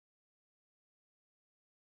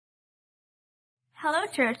Hello,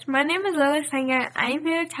 church. My name is Lily Sanger. I am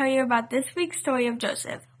here to tell you about this week's story of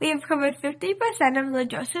Joseph. We have covered 50% of the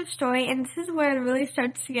Joseph story, and this is where it really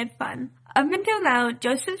starts to get fun. Up until now,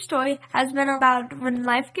 Joseph's story has been about when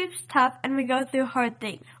life gets tough and we go through hard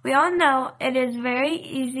things. We all know it is very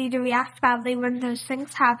easy to react badly when those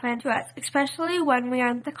things happen to us, especially when we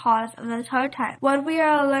aren't the cause of those hard times. What we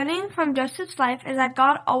are learning from Joseph's life is that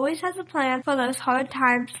God always has a plan for those hard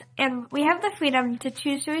times, and we have the freedom to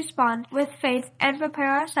choose to respond with faith and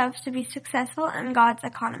prepare ourselves to be successful in God's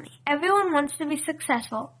economy. Everyone wants to be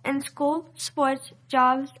successful in school, sports,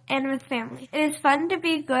 jobs, and with family. It is fun to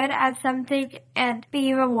be good at something and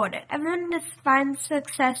be rewarded. Everyone defines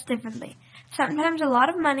success differently. Sometimes a lot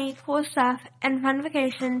of money, cool stuff, and fun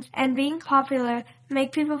vacations and being popular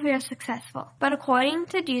make people feel successful. But according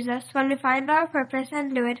to Jesus, when we find our purpose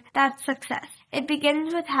and do it, that's success. It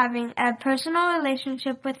begins with having a personal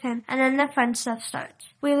relationship with Him, and then the fun stuff starts.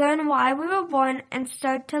 We learn why we were born and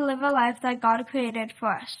start to live a life that God created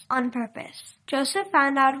for us, on purpose. Joseph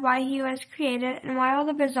found out why he was created and why all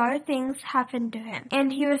the bizarre things happened to him,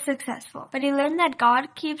 and he was successful. But he learned that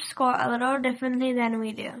God keeps score a little differently than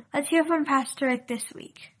we do. Let's hear from Pastor Rick this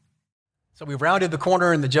week. So we've rounded the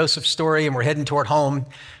corner in the Joseph story, and we're heading toward home.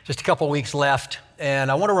 Just a couple weeks left. And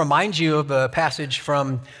I want to remind you of a passage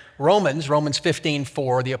from Romans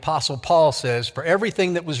 15:4. The Apostle Paul says, "For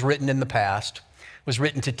everything that was written in the past was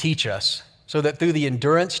written to teach us, so that through the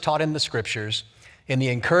endurance taught in the Scriptures and the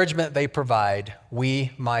encouragement they provide,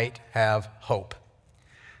 we might have hope."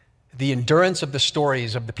 The endurance of the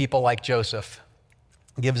stories of the people like Joseph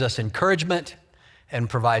gives us encouragement and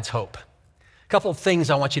provides hope. A couple of things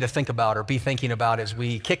I want you to think about or be thinking about as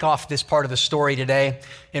we kick off this part of the story today.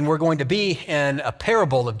 And we're going to be in a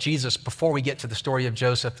parable of Jesus before we get to the story of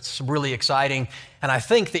Joseph. It's really exciting. And I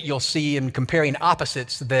think that you'll see in comparing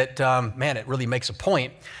opposites that, it really makes a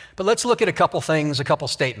point. But let's look at a couple things, a couple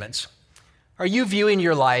statements. Are you viewing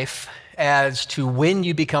your life as to when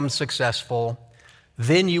you become successful,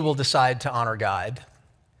 then you will decide to honor God?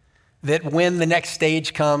 That when the next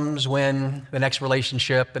stage comes, when the next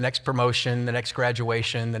relationship, the next promotion, the next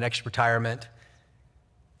graduation, the next retirement,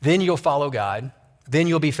 then you'll follow God, then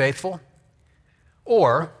you'll be faithful?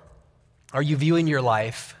 Or are you viewing your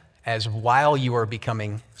life as while you are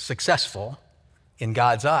becoming successful in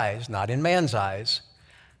God's eyes, not in man's eyes,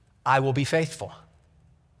 I will be faithful,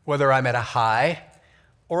 whether I'm at a high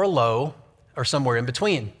or a low or somewhere in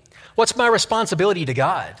between? What's my responsibility to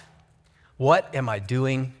God? What am I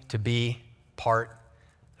doing to be part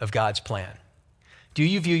of God's plan? Do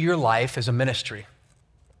you view your life as a ministry?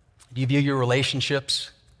 Do you view your relationships,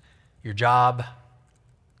 your job,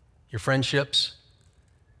 your friendships,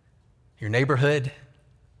 your neighborhood,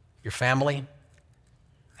 your family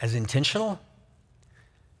as intentional?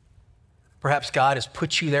 Perhaps God has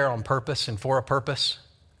put you there on purpose and for a purpose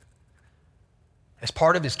as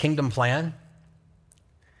part of His kingdom plan,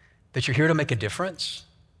 that you're here to make a difference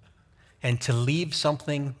and to leave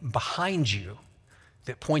something behind you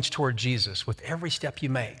that points toward Jesus with every step you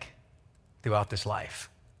make throughout this life.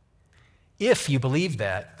 If you believe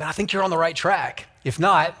that, then I think you're on the right track. If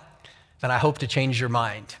not, then I hope to change your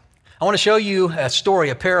mind. I want to show you a story,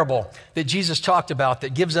 a parable that Jesus talked about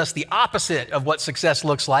that gives us the opposite of what success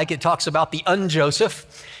looks like. It talks about the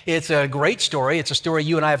un-Joseph. It's a great story. It's a story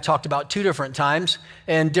you and I have talked about 2 different times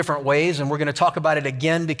in different ways, and we're going to talk about it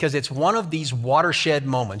again because it's one of these watershed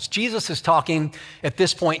moments. Jesus is talking at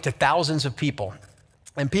this point to thousands of people.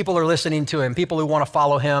 And people are listening to him, people who want to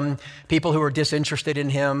follow him, people who are disinterested in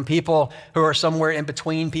him, people who are somewhere in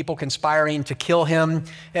between, people conspiring to kill him,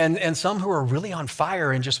 and some who are really on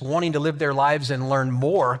fire and just wanting to live their lives and learn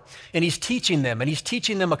more. And he's teaching them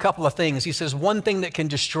a couple of things. He says, one thing that can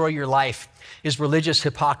destroy your life is religious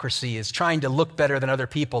hypocrisy, is trying to look better than other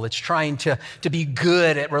people. It's trying to be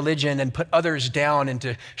good at religion and put others down and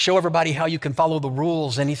to show everybody how you can follow the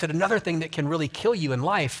rules. And he said, another thing that can really kill you in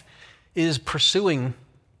life is pursuing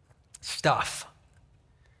stuff,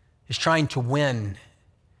 is trying to win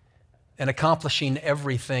and accomplishing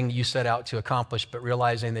everything you set out to accomplish, but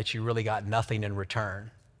realizing that you really got nothing in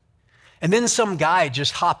return. And then some guy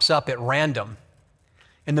just hops up at random.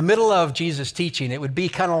 In the middle of Jesus' teaching, it would be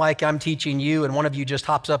kind of like I'm teaching you and one of you just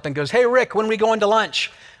hops up and goes, "Hey, Rick, when are we going to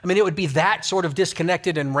lunch?" I mean, it would be that sort of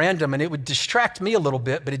disconnected and random, and it would distract me a little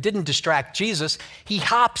bit, but it didn't distract Jesus. He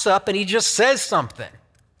hops up and he just says something.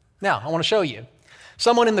 Now, I want to show you.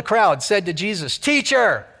 Someone in the crowd said to Jesus,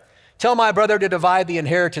 "Teacher, tell my brother to divide the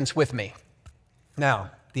inheritance with me."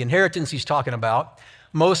 Now, the inheritance he's talking about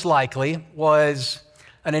most likely was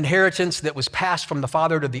an inheritance that was passed from the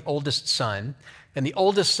father to the oldest son. And the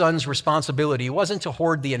oldest son's responsibility wasn't to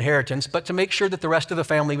hoard the inheritance, but to make sure that the rest of the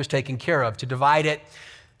family was taken care of, to divide it,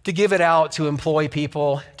 to give it out, to employ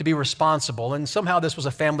people, to be responsible. And somehow this was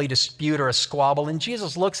a family dispute or a squabble. And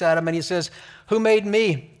Jesus looks at him and he says, "Who made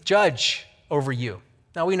me judge over you?"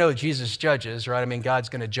 Now we know Jesus judges, right? I mean, God's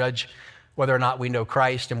going to judge whether or not we know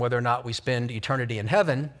Christ and whether or not we spend eternity in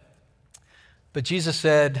heaven. But Jesus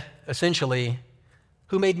said, essentially,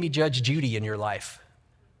 "Who made me judge Judy in your life?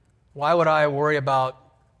 Why would I worry about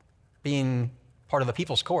being part of the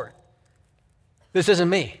people's court? This isn't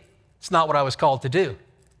me. It's not what I was called to do."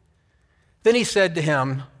 Then he said to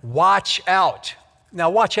him, "Watch out." Now,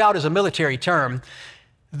 watch out is a military term.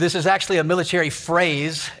 This is actually a military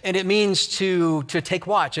phrase, and it means to take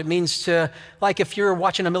watch. It means to, like if you're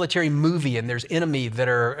watching a military movie and there's enemies that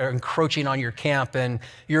are encroaching on your camp and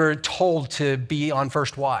you're told to be on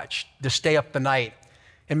first watch, to stay up the night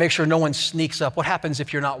and make sure no one sneaks up. What happens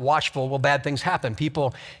if you're not watchful? Well, bad things happen.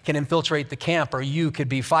 People can infiltrate the camp, or you could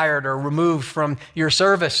be fired or removed from your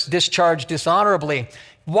service, discharged dishonorably.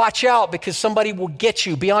 Watch out, because somebody will get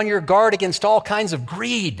you. Be on your guard against all kinds of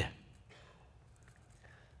greed,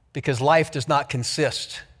 because life does not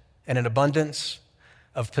consist in an abundance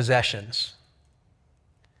of possessions.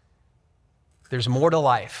 There's more to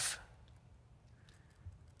life.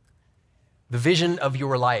 The vision of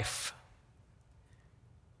your life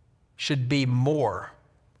should be more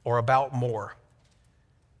or about more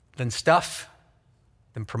than stuff,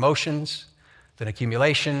 than promotions, than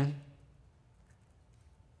accumulation.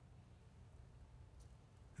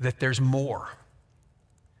 That there's more.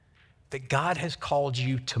 That God has called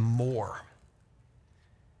you to more.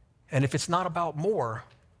 And if it's not about more,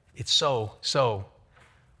 it's so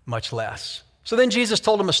much less. So then Jesus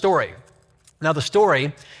told him a story. Now the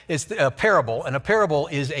story is a parable, and a parable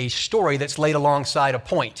is a story that's laid alongside a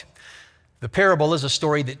point. The parable is a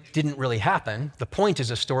story that didn't really happen. The point is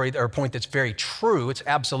a story or a point that's very true. It's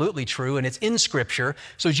absolutely true, and it's in Scripture.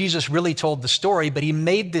 So Jesus really told the story, but he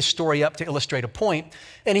made this story up to illustrate a point.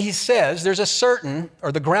 And he says,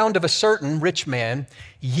 the ground of a certain rich man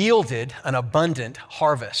yielded an abundant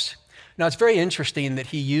harvest. Now, it's very interesting that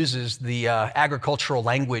he uses the agricultural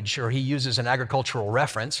language, or he uses an agricultural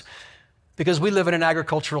reference, because we live in an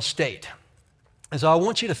agricultural state. And so I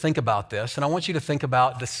want you to think about this, and I want you to think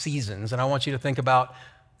about the seasons, and I want you to think about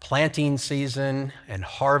planting season and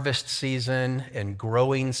harvest season and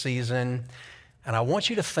growing season, and I want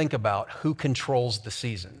you to think about who controls the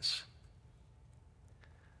seasons.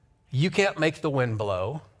 You can't make the wind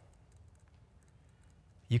blow.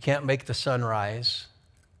 You can't make the sun rise.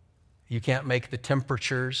 You can't make the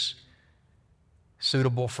temperatures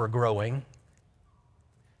suitable for growing.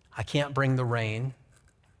 I can't bring the rain.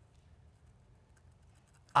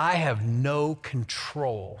 I have no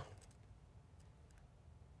control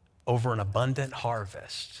over an abundant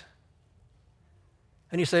harvest.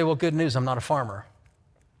 And you say, well, good news, I'm not a farmer.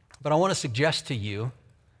 But I want to suggest to you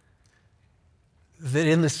that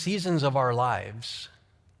in the seasons of our lives,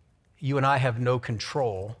 you and I have no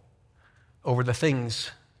control over the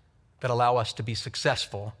things that allow us to be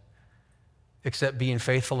successful, except being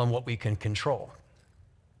faithful in what we can control.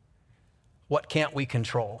 What can't we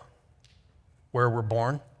control? Where we're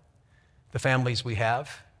born, the families we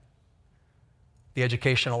have, the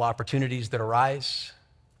educational opportunities that arise,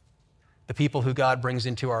 the people who God brings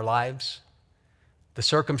into our lives, the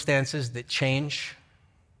circumstances that change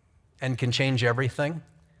and can change everything,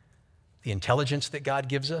 the intelligence that God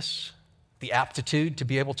gives us, the aptitude to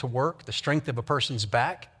be able to work, the strength of a person's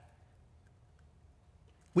back.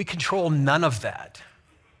 We control none of that.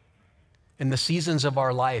 In the seasons of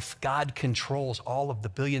our life, God controls all of the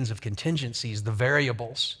billions of contingencies, the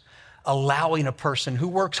variables, allowing a person who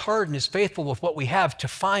works hard and is faithful with what we have to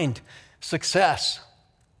find success.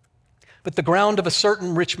 But the ground of a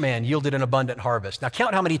certain rich man yielded an abundant harvest. Now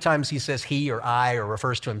count how many times he says he or I or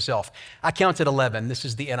refers to himself. I counted 11. This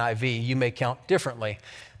is the NIV. You may count differently.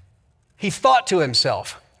 He thought to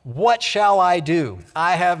himself, what shall I do?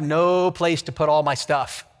 I have no place to put all my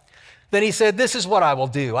stuff. Then he said, this is what I will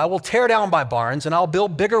do. I will tear down my barns and I'll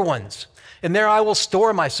build bigger ones. And there I will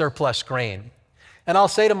store my surplus grain. And I'll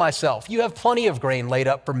say to myself, you have plenty of grain laid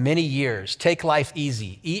up for many years. Take life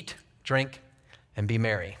easy. Eat, drink, and be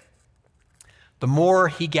merry. The more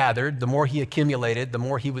he gathered, the more he accumulated, the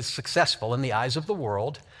more he was successful in the eyes of the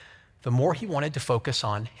world, the more he wanted to focus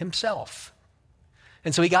on himself.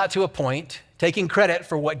 And so he got to a point, taking credit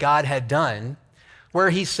for what God had done, where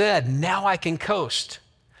he said, now I can coast.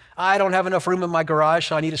 I don't have enough room in my garage,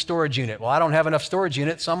 so I need a storage unit. Well, I don't have enough storage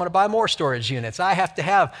units, so I'm going to buy more storage units. I have to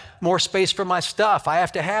have more space for my stuff. I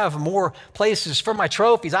have to have more places for my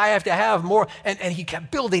trophies. I have to have more. And he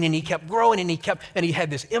kept building, and he kept growing, and he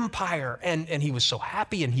had this empire, and he was so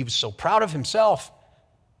happy, and he was so proud of himself.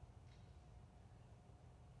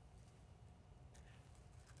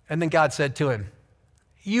 And then God said to him,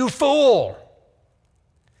 "You fool!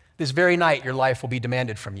 This very night your life will be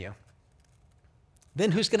demanded from you.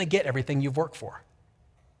 Then who's going to get everything you've worked for?"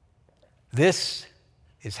 This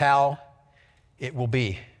is how it will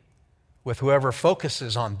be with whoever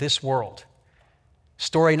focuses on this world,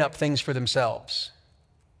 storing up things for themselves,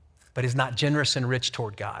 but is not generous and rich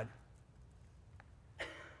toward God.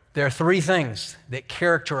 There are three things that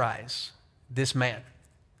characterize this man,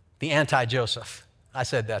 the anti-Joseph. I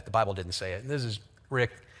said that, the Bible didn't say it. This is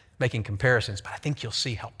Rick making comparisons, but I think you'll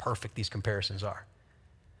see how perfect these comparisons are.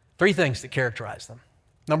 Three things that characterize them.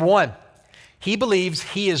 Number one, he believes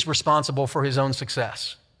he is responsible for his own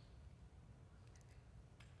success.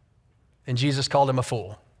 And Jesus called him a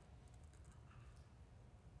fool.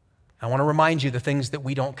 I want to remind you the things that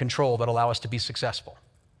we don't control that allow us to be successful.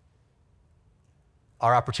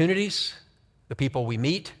 Our opportunities, the people we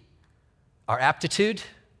meet, our aptitude,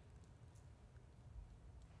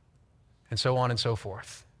 and so on and so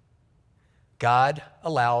forth. God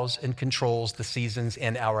allows and controls the seasons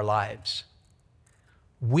in our lives.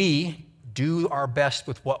 We do our best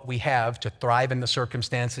with what we have to thrive in the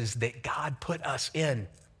circumstances that God put us in.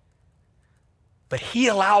 But he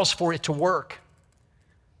allows for it to work.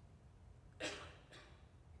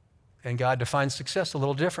 And God defines success a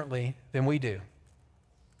little differently than we do.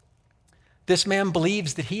 This man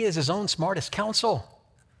believes that he is his own smartest counsel.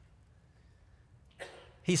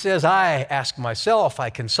 He says, I asked myself,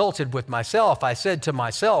 I consulted with myself, I said to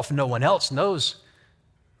myself, no one else knows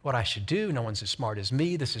what I should do. No one's as smart as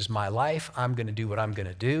me. This is my life. I'm going to do what I'm going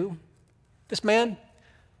to do. This man,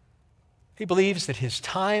 he believes that his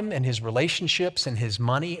time and his relationships and his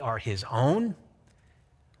money are his own,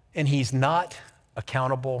 and he's not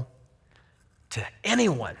accountable to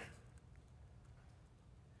anyone.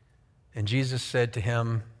 And Jesus said to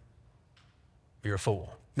him, "You're a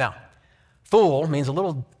fool." Now, fool means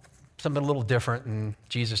something a little different in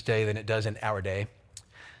Jesus' day than it does in our day.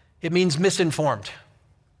 It means misinformed,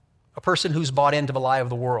 a person who's bought into the lie of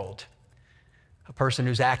the world, a person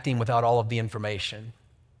who's acting without all of the information,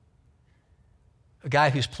 a guy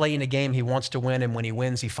who's playing a game he wants to win, and when he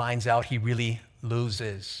wins, he finds out he really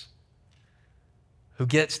loses, who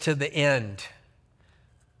gets to the end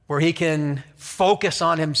where he can focus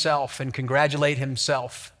on himself and congratulate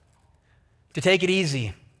himself, to take it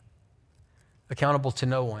easy, accountable to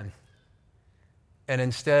no one. And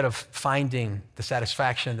instead of finding the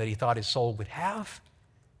satisfaction that he thought his soul would have,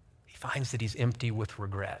 he finds that he's empty with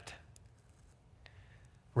regret.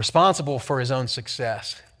 Responsible for his own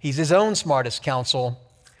success. He's his own smartest counsel.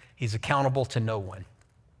 He's accountable to no one.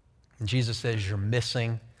 And Jesus says, you're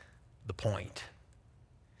missing the point.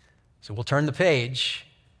 So we'll turn the page.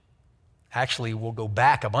 Actually, we'll go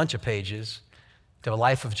back a bunch of pages to the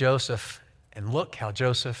life of Joseph and look how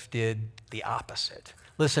Joseph did the opposite.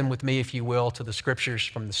 Listen with me, if you will, to the scriptures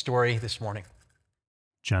from the story this morning.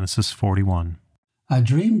 Genesis 41. I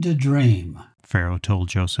dreamed a dream. Pharaoh told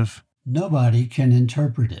Joseph. Nobody can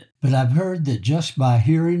interpret it, but I've heard that just by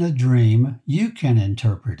hearing a dream, you can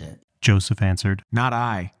interpret it. Joseph answered, Not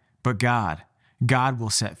I, but God. God will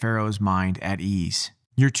set Pharaoh's mind at ease.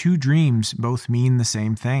 Your two dreams both mean the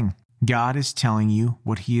same thing. God is telling you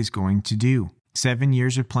what he is going to do. 7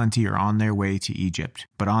 years of plenty are on their way to Egypt,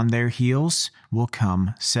 but on their heels will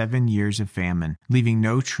come 7 years of famine, leaving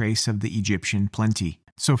no trace of the Egyptian plenty.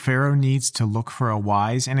 So Pharaoh needs to look for a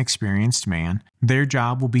wise and experienced man. Their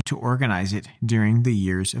job will be to organize it during the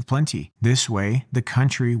years of plenty. This way, the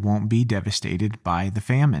country won't be devastated by the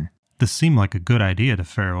famine. This seemed like a good idea to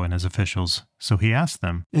Pharaoh and his officials, so he asked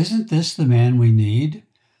them, Isn't this the man we need?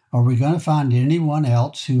 Are we going to find anyone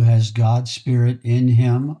else who has God's Spirit in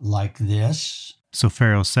him like this? So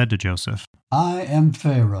Pharaoh said to Joseph, I am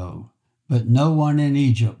Pharaoh, but no one in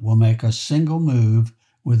Egypt will make a single move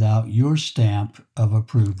without your stamp of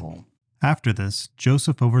approval. After this,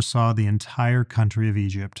 Joseph oversaw the entire country of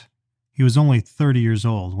Egypt. He was only 30 years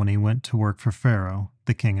old when he went to work for Pharaoh,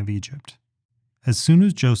 the king of Egypt. As soon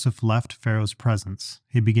as Joseph left Pharaoh's presence,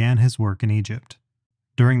 he began his work in Egypt.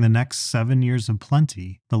 During the next 7 years of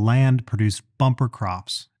plenty, the land produced bumper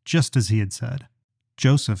crops, just as he had said.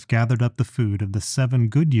 Joseph gathered up the food of the 7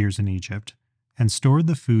 good years in Egypt and stored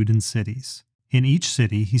the food in cities. In each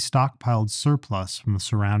city, he stockpiled surplus from the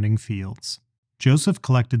surrounding fields. Joseph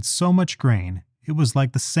collected so much grain, it was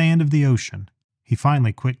like the sand of the ocean. He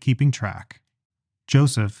finally quit keeping track.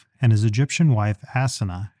 Joseph and his Egyptian wife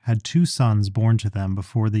Asenath had 2 sons born to them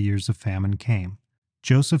before the years of famine came.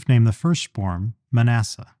 Joseph named the firstborn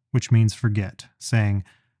Manasseh, which means forget, saying,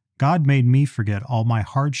 God made me forget all my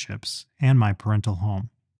hardships and my parental home.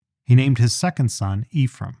 He named his second son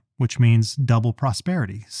Ephraim, which means double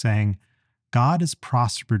prosperity, saying, God has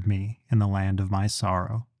prospered me in the land of my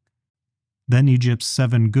sorrow. Then Egypt's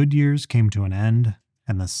 7 good years came to an end,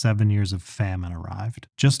 and the 7 years of famine arrived,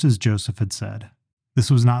 just as Joseph had said. This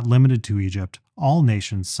was not limited to Egypt. All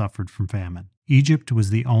nations suffered from famine. Egypt was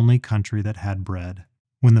the only country that had bread.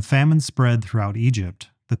 When the famine spread throughout Egypt,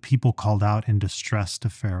 the people called out in distress to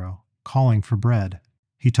Pharaoh, calling for bread.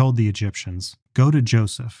 He told the Egyptians, Go to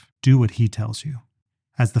Joseph, do what he tells you.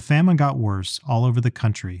 As the famine got worse all over the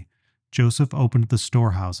country, Joseph opened the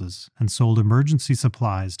storehouses and sold emergency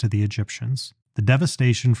supplies to the Egyptians. The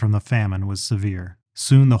devastation from the famine was severe.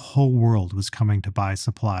 Soon the whole world was coming to buy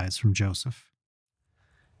supplies from Joseph.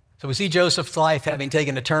 So we see Joseph's life having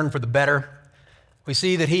taken a turn for the better. We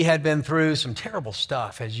see that he had been through some terrible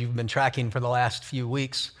stuff, as you've been tracking for the last few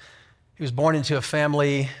weeks. He was born into a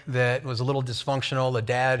family that was a little dysfunctional, a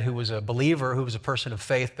dad who was a believer, who was a person of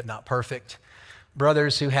faith but not perfect,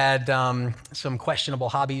 brothers who had some questionable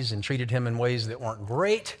hobbies and treated him in ways that weren't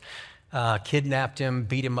great, kidnapped him,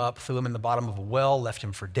 beat him up, threw him in the bottom of a well, left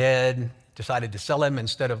him for dead, decided to sell him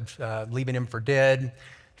instead of leaving him for dead,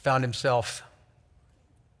 found himself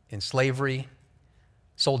in slavery,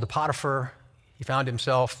 sold to Potiphar. He found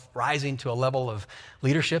himself rising to a level of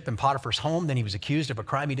leadership in Potiphar's home. Then he was accused of a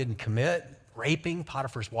crime he didn't commit, raping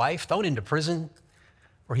Potiphar's wife, thrown into prison,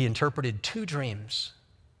 where he interpreted 2 dreams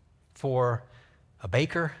for a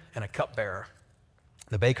baker and a cupbearer.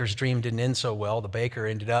 The baker's dream didn't end so well. The baker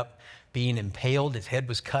ended up being impaled. His head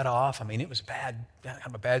was cut off. I mean, it was kind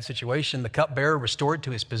of a bad situation. The cupbearer restored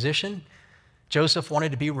to his position. Joseph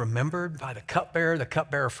wanted to be remembered by the cupbearer. The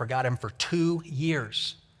cupbearer forgot him for 2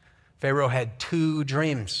 years. Pharaoh had 2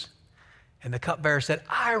 dreams. And the cupbearer said,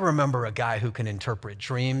 I remember a guy who can interpret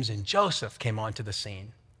dreams. And Joseph came onto the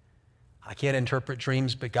scene. I can't interpret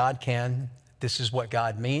dreams, but God can. This is what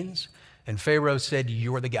God means. And Pharaoh said,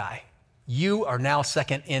 you're the guy. You are now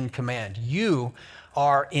second in command. You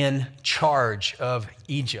are in charge of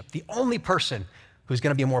Egypt. The only person who's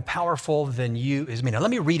going to be more powerful than you is me. Now, let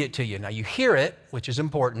me read it to you. Now, you hear it, which is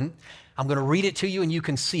important. I'm going to read it to you and you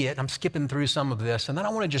can see it. I'm skipping through some of this. And then I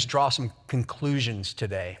want to just draw some conclusions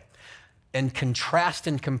today and contrast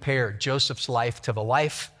and compare Joseph's life to the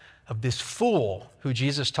life of this fool who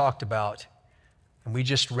Jesus talked about and we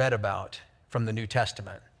just read about from the New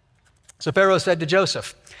Testament. So Pharaoh said to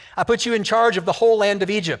Joseph, I put you in charge of the whole land of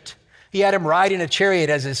Egypt. He had him ride in a chariot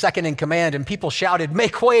as his second in command, and people shouted,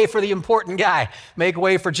 make way for the important guy. Make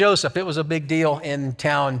way for Joseph. It was a big deal in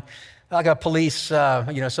town. Like a police,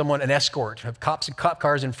 someone, an escort, have cops and cop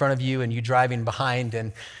cars in front of you and you driving behind,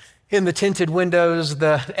 and in the tinted windows,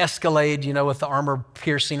 the Escalade, with the armor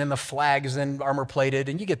piercing and the flags and armor plated,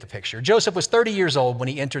 and you get the picture. Joseph was 30 years old when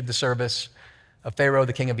he entered the service of Pharaoh,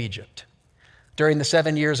 the king of Egypt. During the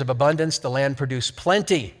 7 years of abundance, the land produced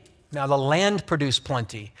plenty. Now, the land produced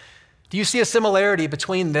plenty. Do you see a similarity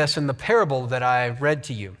between this and the parable that I read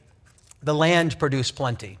to you? The land produced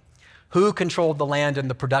plenty. Who controlled the land and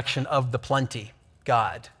the production of the plenty?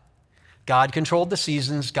 God. God controlled the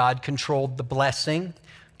seasons. God controlled the blessing.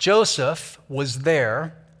 Joseph was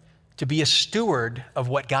there to be a steward of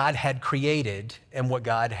what God had created and what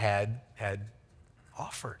God had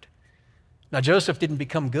offered. Now, Joseph didn't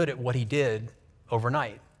become good at what he did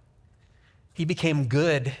overnight. He became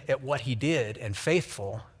good at what he did and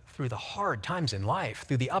faithful through the hard times in life,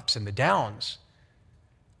 through the ups and the downs.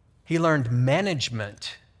 He learned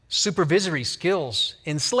management, supervisory skills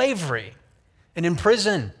in slavery and in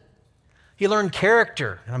prison. He learned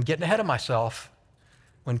character, and I'm getting ahead of myself,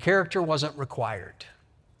 when character wasn't required.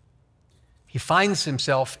 He finds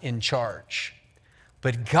himself in charge.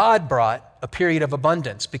 But God brought a period of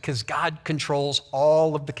abundance because God controls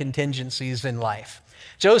all of the contingencies in life.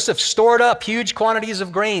 Joseph stored up huge quantities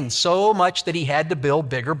of grain, so much that he had to build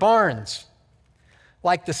bigger barns.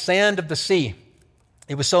 Like the sand of the sea,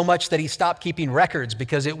 it was so much that he stopped keeping records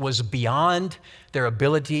because it was beyond their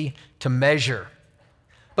ability to measure.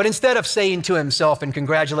 But instead of saying to himself and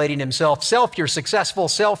congratulating himself, self, you're successful,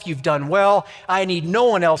 self, you've done well, I need no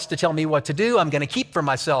one else to tell me what to do, I'm going to keep for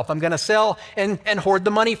myself, I'm going to sell and hoard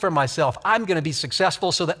the money for myself, I'm going to be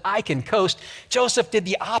successful so that I can coast, Joseph did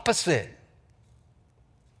the opposite.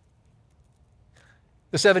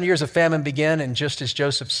 The 7 years of famine began, and just as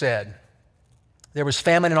Joseph said, there was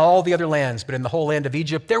famine in all the other lands, but in the whole land of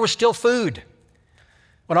Egypt, there was still food.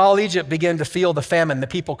 When all Egypt began to feel the famine, the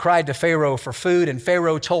people cried to Pharaoh for food, and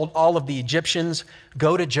Pharaoh told all of the Egyptians,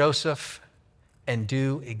 go to Joseph and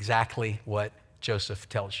do exactly what Joseph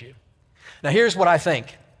tells you. Now here's what I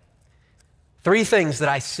think. 3 things that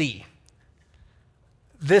I see.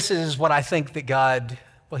 This is what I think that God,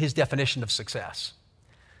 his definition of success.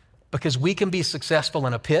 Because we can be successful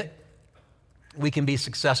in a pit, we can be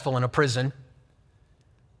successful in a prison,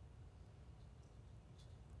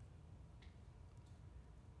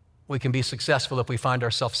 we can be successful if we find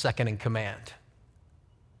ourselves second in command.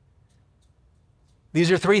 These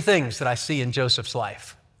are 3 things that I see in Joseph's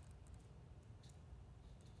life.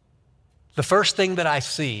 The first thing that I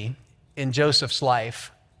see in Joseph's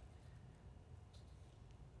life,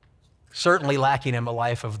 certainly lacking him a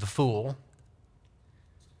life of the fool,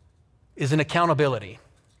 is an accountability.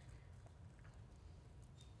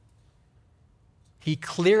 He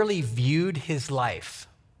clearly viewed his life.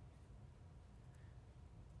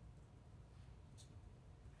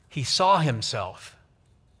 He saw himself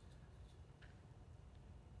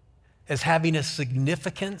as having a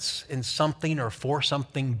significance in something or for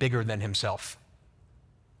something bigger than himself.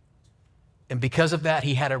 And because of that,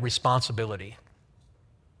 he had a responsibility.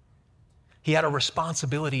 He had a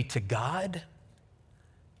responsibility to God,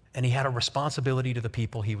 and he had a responsibility to the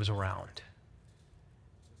people he was around.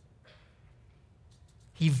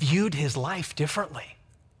 He viewed his life differently.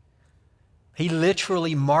 He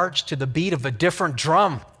literally marched to the beat of a different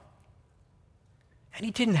drum. And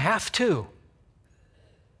he didn't have to.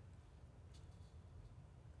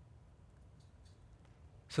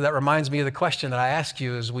 So that reminds me of the question that I asked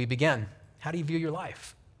you as we begin. How do you view your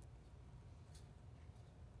life?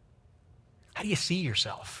 How do you see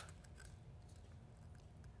yourself?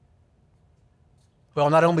 Well,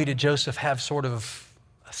 not only did Joseph have sort of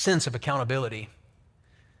a sense of accountability,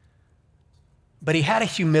 but he had a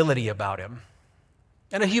humility about him.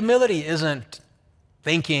 And a humility isn't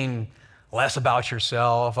thinking less about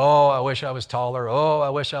yourself. Oh, I wish I was taller. Oh, I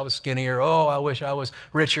wish I was skinnier. Oh, I wish I was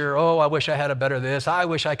richer. Oh, I wish I had a better this. I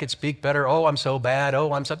wish I could speak better. Oh, I'm so bad.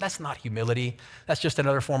 Oh, I'm so... That's not humility. That's just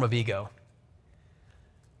another form of ego.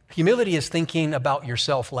 Humility is thinking about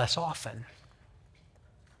yourself less often.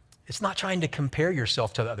 It's not trying to compare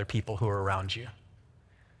yourself to the other people who are around you.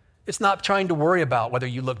 It's not trying to worry about whether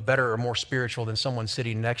you look better or more spiritual than someone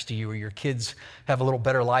sitting next to you, or your kids have a little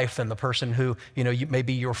better life than the person who, may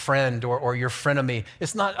be your friend or your frenemy.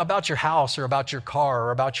 It's not about your house or about your car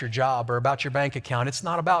or about your job or about your bank account. It's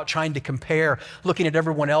not about trying to compare, looking at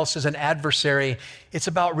everyone else as an adversary. It's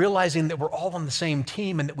about realizing that we're all on the same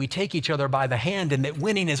team and that we take each other by the hand, and that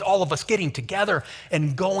winning is all of us getting together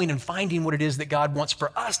and going and finding what it is that God wants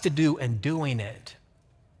for us to do and doing it.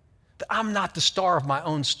 That I'm not the star of my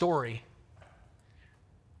own story.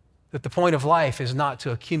 That the point of life is not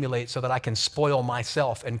to accumulate so that I can spoil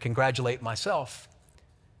myself and congratulate myself.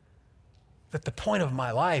 That the point of my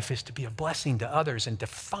life is to be a blessing to others and to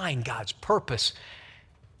find God's purpose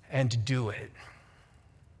and to do it.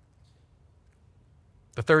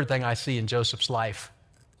 The third thing I see in Joseph's life,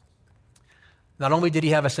 not only did he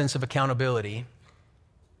have a sense of accountability,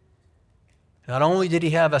 not only did he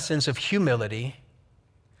have a sense of humility,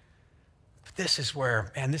 this is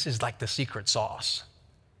where, man, this is like the secret sauce.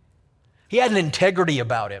 He had an integrity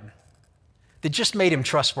about him that just made him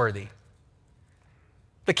trustworthy.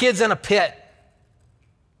 The kid's in a pit.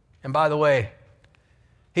 And by the way,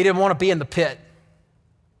 he didn't want to be in the pit.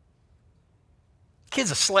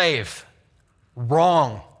 Kid's a slave.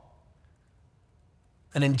 Wrong.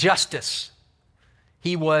 An injustice.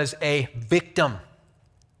 He was a victim.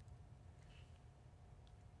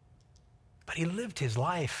 But he lived his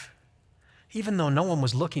life even though no one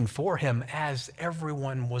was looking for him, as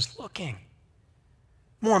everyone was looking.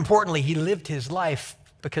 More importantly, he lived his life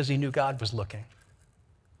because he knew God was looking.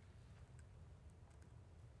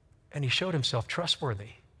 And he showed himself trustworthy.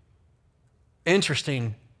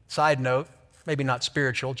 Interesting side note, maybe not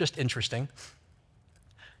spiritual, just interesting.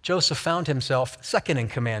 Joseph found himself second in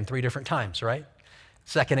command 3 different times, right?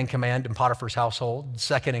 Second in command in Potiphar's household,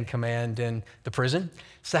 second in command in the prison,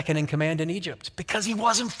 second in command in Egypt, because he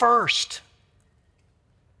wasn't first.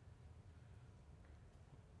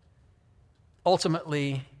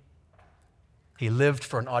 Ultimately, he lived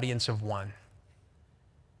for an audience of one.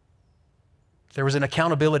 There was an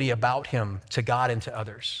accountability about him to God and to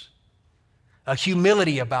others, a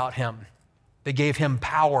humility about him that gave him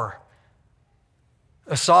power,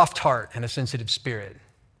 a soft heart and a sensitive spirit,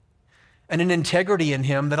 and an integrity in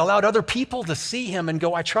him that allowed other people to see him and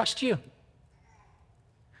go, I trust you.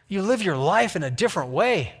 You live your life in a different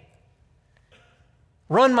way.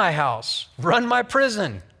 Run my house, run my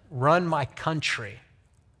prison, run my country.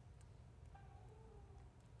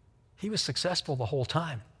 He was successful the whole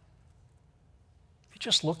time. He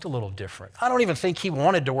just looked a little different. I don't even think he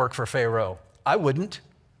wanted to work for Pharaoh. I wouldn't.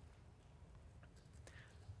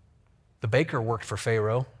 The baker worked for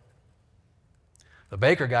Pharaoh. The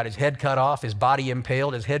baker got his head cut off, his body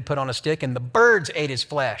impaled, his head put on a stick, and the birds ate his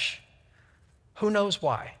flesh. Who knows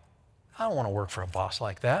why? I don't want to work for a boss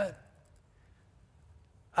like that.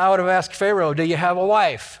 I would have asked Pharaoh, do you have a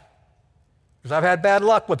wife? Because I've had bad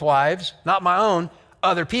luck with wives, not my own,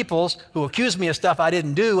 other people's, who accuse me of stuff I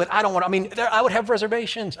didn't do, and I don't want, I would have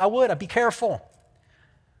reservations. I'd be careful.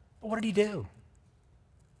 But what did he do?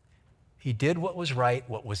 He did what was right,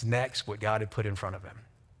 what was next, what God had put in front of him.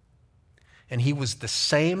 And he was the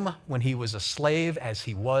same when he was a slave as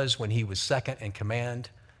he was when he was second in command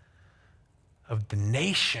of the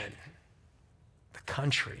nation, the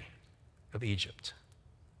country of Egypt.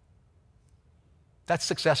 That's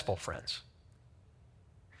successful, friends.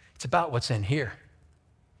 It's about what's in here,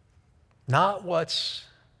 not what's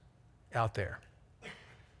out there.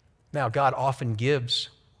 Now, God often gives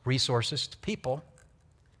resources to people,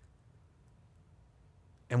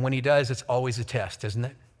 and when he does, it's always a test, isn't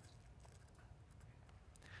it?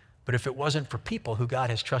 But if it wasn't for people who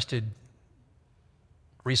God has trusted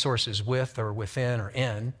resources with or within or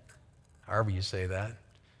in, however you say that,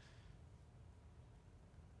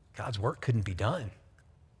 God's work couldn't be done.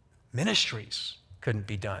 Ministries couldn't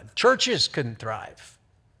be done. Churches couldn't thrive.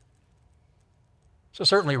 So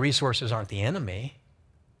certainly resources aren't the enemy,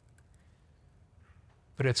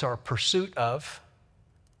 but it's our pursuit of,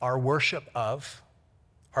 our worship of,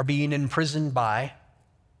 our being imprisoned by,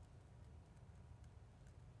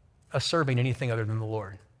 us serving anything other than the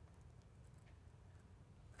Lord.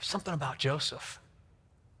 There's something about Joseph.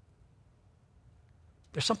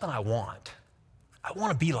 There's something I want. I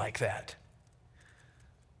want to be like that.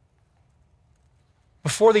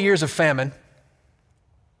 Before the years of famine,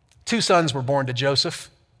 2 sons were born to Joseph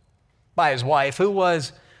by his wife, who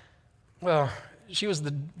was, she was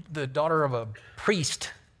the daughter of a priest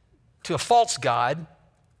to a false god.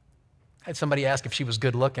 I had somebody ask if she was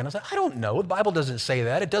good looking. I said, I don't know. The Bible doesn't say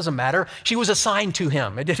that. It doesn't matter. She was assigned to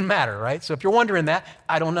him. It didn't matter, right? So if you're wondering that,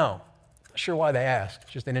 I don't know. Not sure why they asked.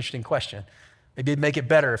 It's just an interesting question. Maybe it'd make it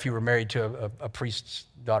better if you were married to a priest's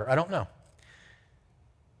daughter. I don't know.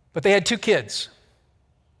 But they had 2 kids.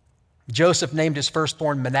 Joseph named his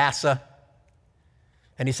firstborn Manasseh,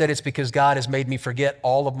 and he said, it's because God has made me forget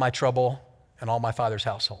all of my trouble and all my father's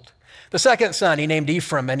household. The second son he named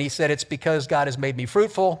Ephraim, and he said, it's because God has made me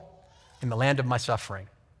fruitful in the land of my suffering.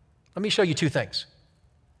 Let me show you 2 things.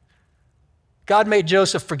 God made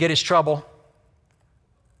Joseph forget his trouble.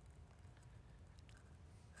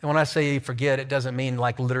 And when I say forget, it doesn't mean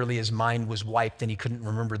like literally his mind was wiped and he couldn't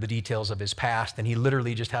remember the details of his past and he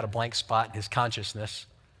literally just had a blank spot in his consciousness.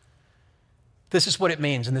 This is what it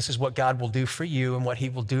means, and this is what God will do for you and what he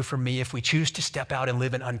will do for me if we choose to step out and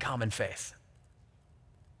live in uncommon faith.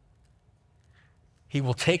 He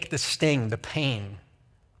will take the sting, the pain,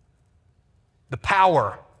 the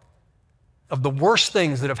power of the worst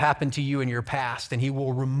things that have happened to you in your past, and he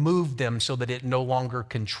will remove them so that it no longer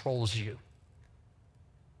controls you.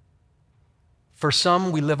 For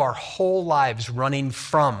some, we live our whole lives running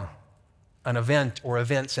from an event or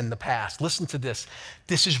events in the past. Listen to this.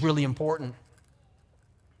 This is really important.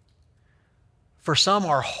 For some,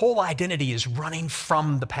 our whole identity is running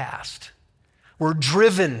from the past. We're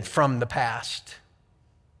driven from the past.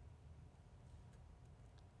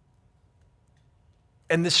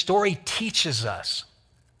 And this story teaches us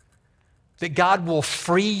that God will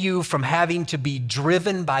free you from having to be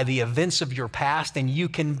driven by the events of your past, and you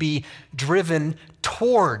can be driven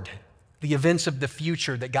toward the events of the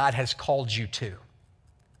future that God has called you to.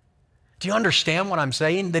 Do you understand what I'm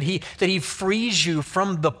saying? That he frees you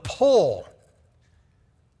from the pull,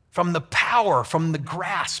 from the power, from the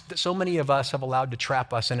grasp that so many of us have allowed to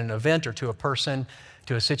trap us in an event or to a person,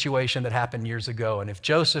 to a situation that happened years ago. And if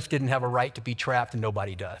Joseph didn't have a right to be trapped,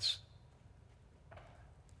 nobody does.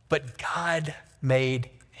 But God made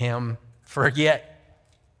him forget.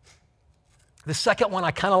 The second one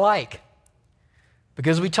I kind of like,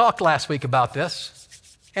 because we talked last week about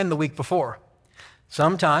this and the week before.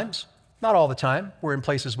 Sometimes, not all the time, we're in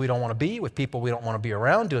places we don't want to be, with people we don't want to be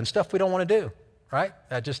around, doing stuff we don't want to do, right?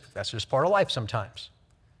 That's just part of life sometimes.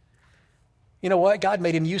 You know what? God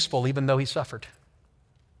made him useful even though he suffered.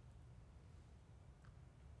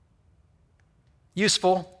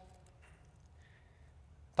 Useful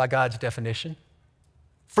by God's definition.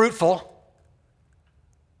 Fruitful.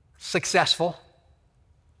 Successful.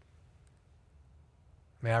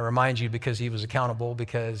 May I remind you, because he was accountable,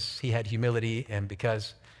 because he had humility, and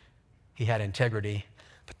because he had integrity.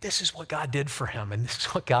 But this is what God did for him, and this is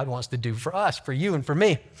what God wants to do for us, for you and for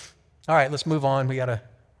me. All right, let's move on. We got to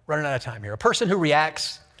running out of time here. A person who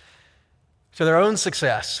reacts to their own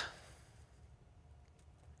success.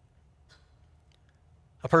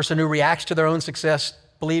 A person who reacts to their own success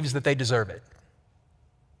believes that they deserve it.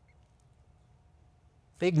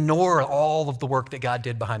 They ignore all of the work that God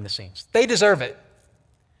did behind the scenes. They deserve it.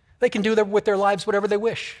 They can do with their lives whatever they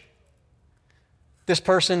wish. This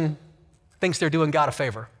person thinks they're doing God a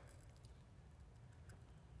favor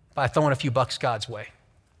by throwing a few bucks God's way,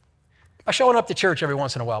 by showing up to church every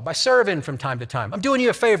once in a while, by serving from time to time. I'm doing you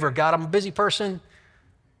a favor, God. I'm a busy person.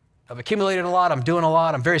 I've accumulated a lot. I'm doing a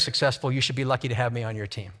lot. I'm very successful. You should be lucky to have me on your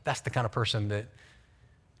team. That's the kind of person that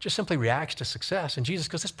just simply reacts to success. And Jesus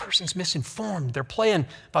goes, this person's misinformed. They're playing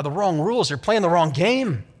by the wrong rules. They're playing the wrong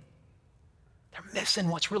game. They're missing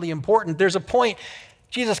what's really important. There's a point.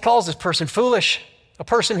 Jesus calls this person foolish, a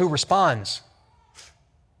person who responds.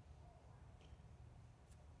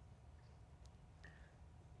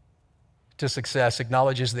 To success,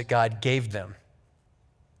 acknowledges that God gave them.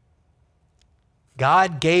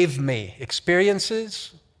 God gave me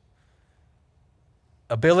experiences,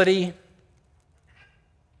 ability,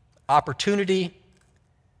 opportunity,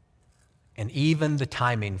 and even the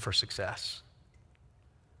timing for success.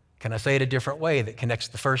 Can I say it a different way that connects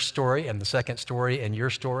the first story and the second story and your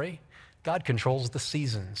story? God controls the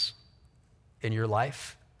seasons in your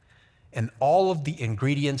life and all of the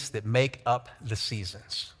ingredients that make up the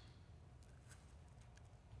seasons.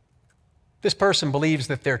 This person believes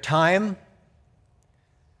that their time,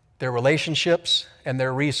 their relationships, and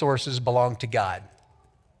their resources belong to God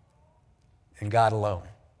and God alone.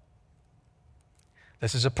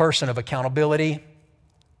 This is a person of accountability,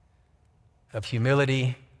 of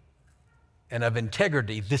humility, and of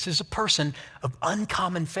integrity. This is a person of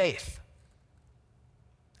uncommon faith.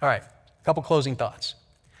 All right, a couple closing thoughts.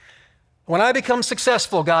 When I become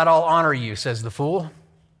successful, God, I'll honor you, says the fool.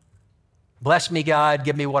 Bless me, God,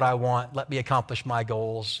 give me what I want. Let me accomplish my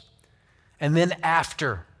goals. And then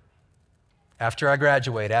after I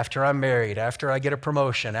graduate, after I'm married, after I get a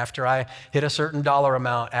promotion, after I hit a certain dollar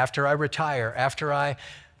amount, after I retire,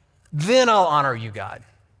 then I'll honor you, God.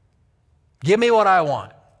 Give me what I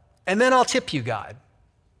want. And then I'll tip you, God.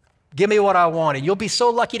 Give me what I want. And you'll be so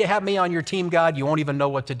lucky to have me on your team, God, you won't even know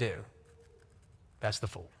what to do. That's the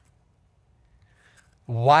fool.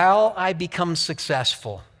 While I become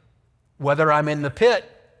successful, whether I'm in the pit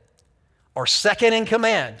or second in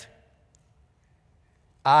command,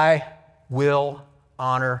 I will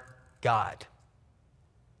honor God.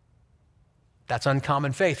 That's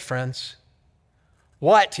uncommon faith, friends.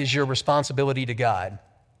 What is your responsibility to God?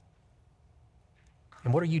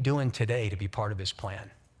 And what are you doing today to be part of his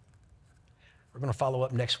plan? We're going to follow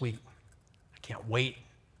up next week. I can't wait.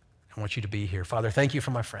 I want you to be here. Father, thank you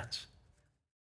for my friends.